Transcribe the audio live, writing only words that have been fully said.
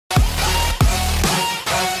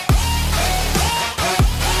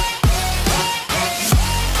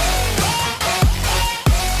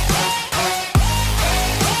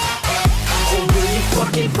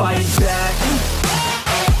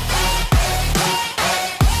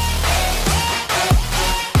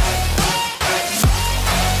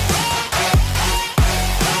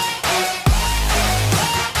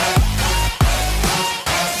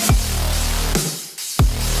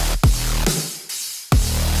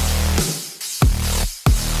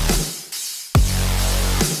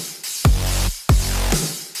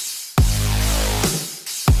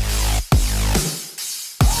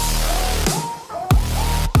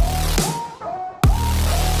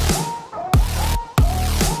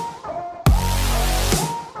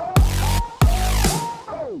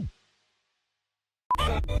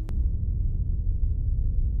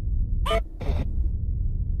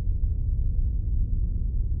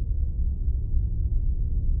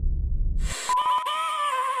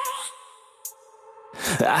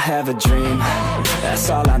I have a dream, that's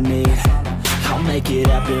all I need. I'll make it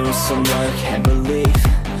happen with some work and belief.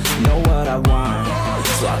 Know what I want,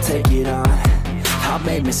 so I'll take it on. I've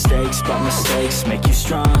made mistakes, but mistakes make you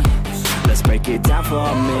strong. Let's break it down for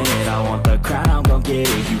a minute. I want the crown, I'm gon' get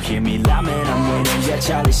it. You hear me loud, man, I'm winning. Yeah,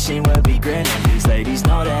 Charlie Sheen will be grinning. These ladies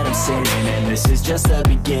know that I'm sinning, and this is just the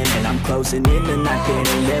beginning. I'm closing in the night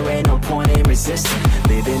inning. There ain't no point in resisting.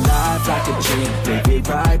 Living life like a dream, live it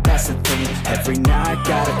right, that's the thing. Every night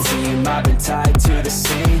got a team, I've been tied to the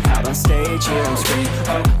scene. Out on stage, here I'm screaming,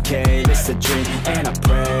 okay, this a dream. And I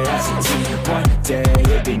pray as a team, one day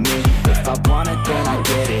it'll be me. If I want it, then I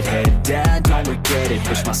get it. Head down, don't regret it.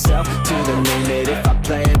 Push myself to the limit. If I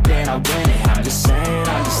play it, then I win it. I'm just saying,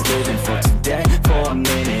 I'm just living for today. For a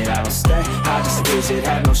minute, I don't stay, I just visit.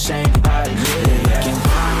 Have no shame, I admit it. Looking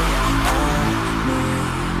right at me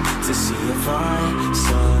to see if I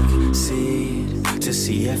succeed, to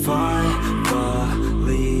see if I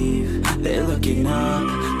believe. They're looking up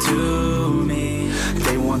to me.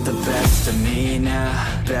 They want the best of me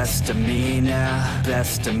now, best of me now,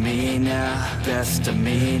 best of me now, best of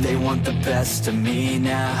me. They want the best of me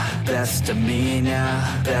now, best of me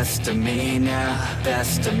now, best of me now,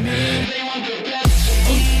 best of me. They want the best of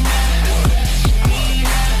me now.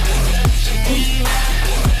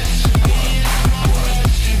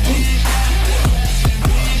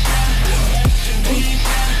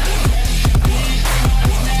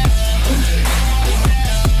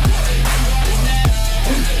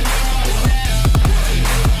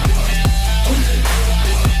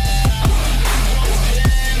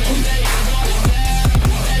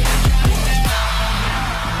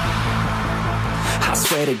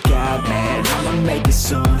 Swear to God, man, I'ma make it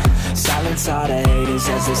soon. Silence all the haters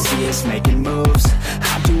as they see us making moves.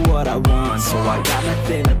 I do what I want, so I got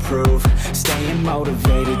nothing to prove. Staying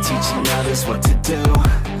motivated, teaching others what to do.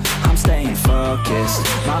 I'm staying focused,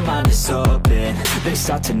 my mind is open. They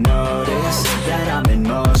start to notice that I'm in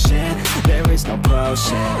motion. There is no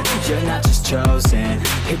potion, you're not just chosen.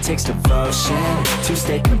 It takes devotion to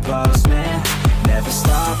stay composed, man. Never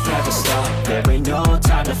stop, never stop, there ain't no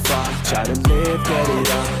time to fall. Try to live, get it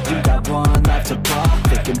up, you got one life to ball.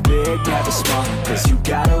 Thinking big, never small, cause you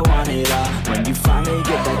gotta want it all. When you finally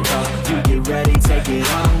get that call, you get ready, take it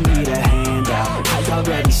on. Need a handout, I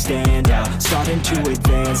already stand out. Starting to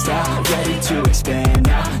advance now, ready to expand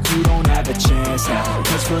now. You don't have a chance now,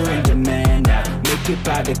 cause we're in demand now. Make it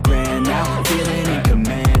by the grand now, feeling in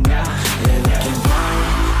command now. They're looking right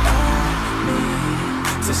at me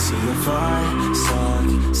to see if I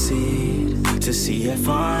succeed, to see if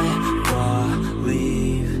I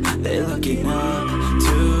believe. They're looking up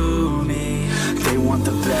to me. They want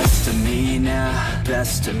the best of me now,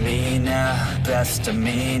 best of me now, best of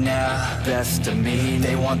me now, best of me.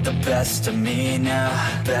 They want the best of me now,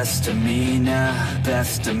 best of me now,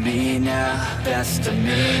 best of me now, best of me.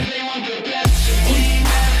 They want the best of me now.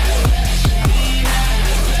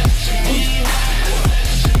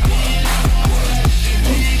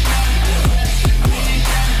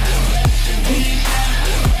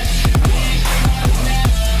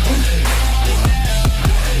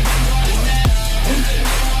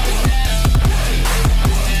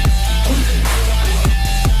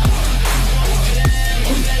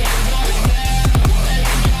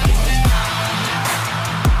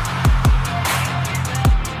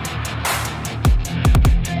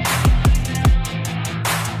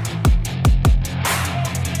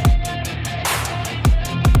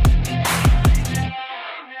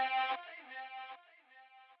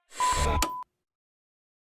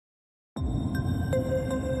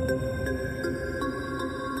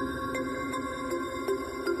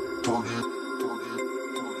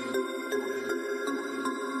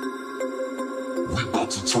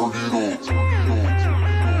 Turn it on.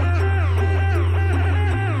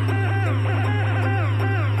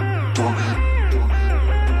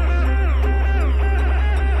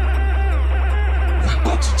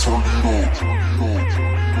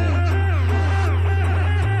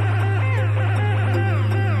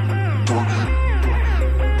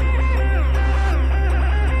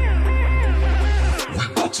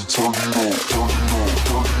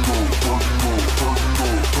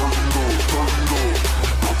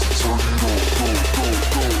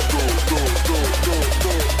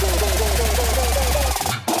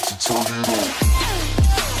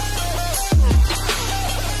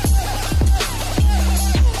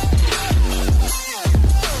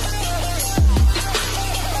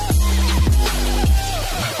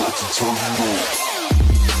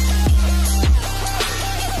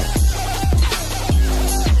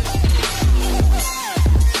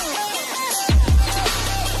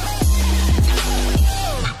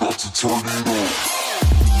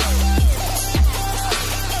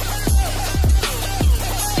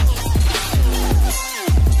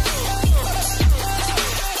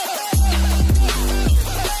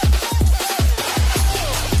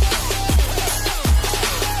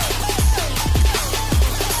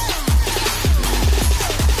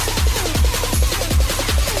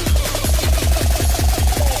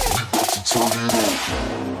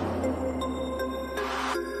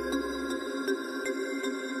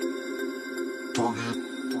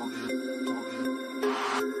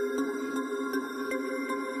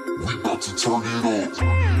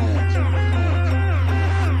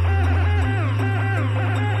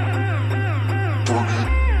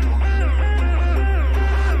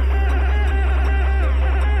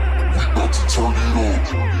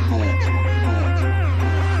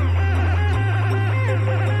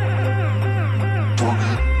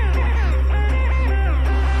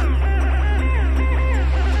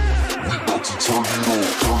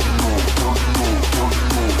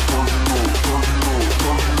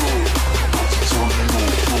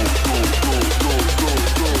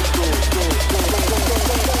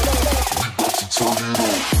 Turn it